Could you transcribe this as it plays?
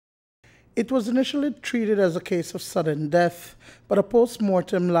It was initially treated as a case of sudden death, but a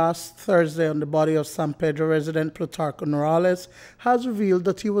post-mortem last Thursday on the body of San Pedro resident Plutarco Noralez has revealed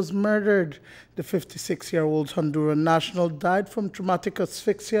that he was murdered. The 56-year-old Honduran national died from traumatic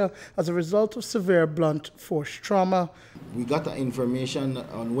asphyxia as a result of severe blunt force trauma. We got the information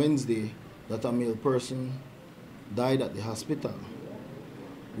on Wednesday that a male person died at the hospital.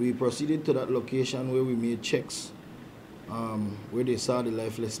 We proceeded to that location where we made checks, where they saw the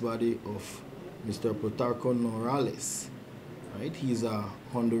lifeless body of Mr. Plutarco Noralez. Right? He's a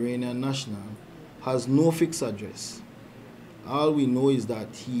Honduran national, has no fixed address. All we know is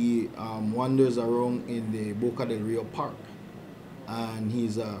that he wanders around in the Boca del Rio Park, and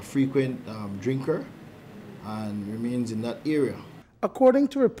he's a frequent drinker and remains in that area. According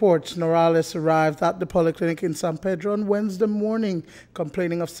to reports, Noralez arrived at the polyclinic in San Pedro on Wednesday morning,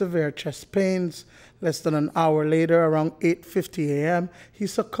 complaining of severe chest pains. Less than an hour later, around 8:50 a.m., he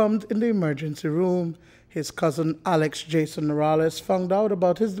succumbed in the emergency room. His cousin Alex Jason Noralez found out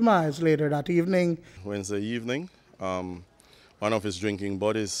about his demise later that evening. Wednesday evening, one of his drinking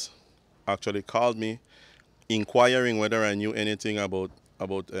buddies actually called me, inquiring whether I knew anything about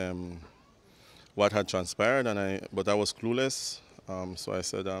what had transpired, but I was clueless. So I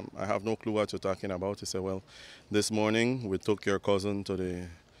said, I have no clue what you're talking about. He said, well, this morning we took your cousin to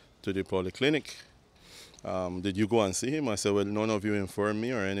the polyclinic. Did you go and see him? I said, well, none of you informed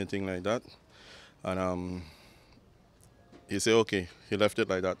me or anything like that. And he said, okay. He left it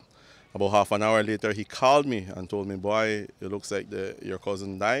like that. About half an hour later, he called me and told me, boy, it looks like your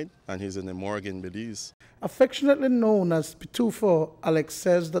cousin died and he's in the morgue in Belize. Affectionately known as Pitufo, Alex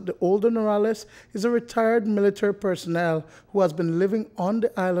says that the older Noralez is a retired military personnel who has been living on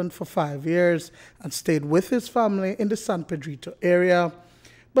the island for 5 years and stayed with his family in the San Pedrito area.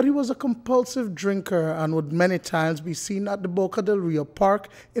 But he was a compulsive drinker and would many times be seen at the Boca del Rio Park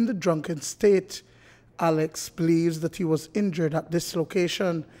in the drunken state. Alex believes that he was injured at this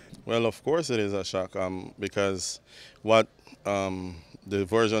location. Well, of course it is a shock because what the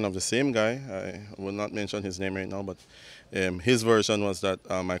version of the same guy, I will not mention his name right now, but his version was that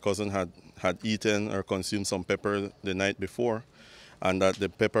my cousin had eaten or consumed some pepper the night before, and that the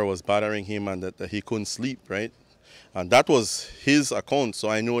pepper was bothering him and that he couldn't sleep, right? And that was his account, so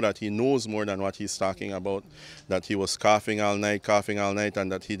I know that he knows more than what he's talking about, that he was coughing all night,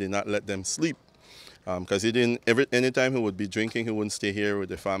 and that he did not let them sleep. Because he didn't, anytime he would be drinking, he wouldn't stay here with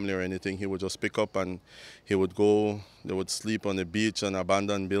the family or anything. He would just pick up and he would go, they would sleep on the beach and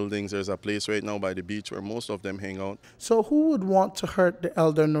abandoned buildings. There's a place right now by the beach where most of them hang out. So who would want to hurt the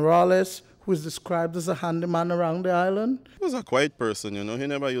elder Noralez, who is described as a handyman around the island? He was a quiet person, you know. He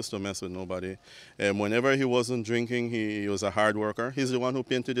never used to mess with nobody. Whenever he wasn't drinking, he was a hard worker. He's the one who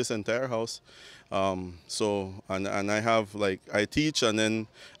painted this entire house. And I have, like, I teach and then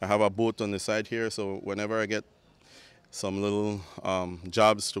I have a boat on the side here. So whenever I get some little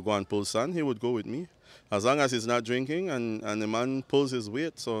jobs to go and pull sand, he would go with me. As long as he's not drinking and the man pulls his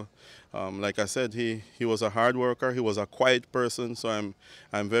weight. So like I said, he was a hard worker, he was a quiet person, so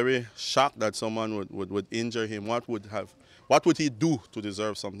I'm very shocked that someone would injure him. What would he do to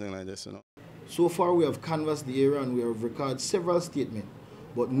deserve something like this, you know? So far we have canvassed the area and we have recorded several statements,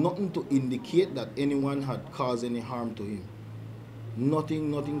 but nothing to indicate that anyone had caused any harm to him.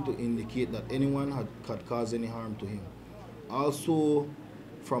 Nothing to indicate that anyone had caused any harm to him. Also,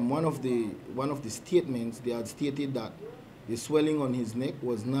 from one of the statements, they had stated that the swelling on his neck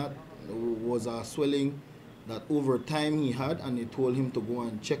was a swelling that over time he had, and they told him to go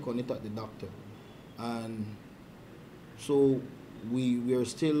and check on it at the doctor. And so we're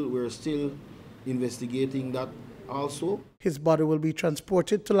still investigating that also. His body will be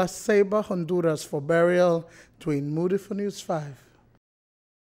transported to Ceiba, Honduras for burial. Duane, Moody for News 5.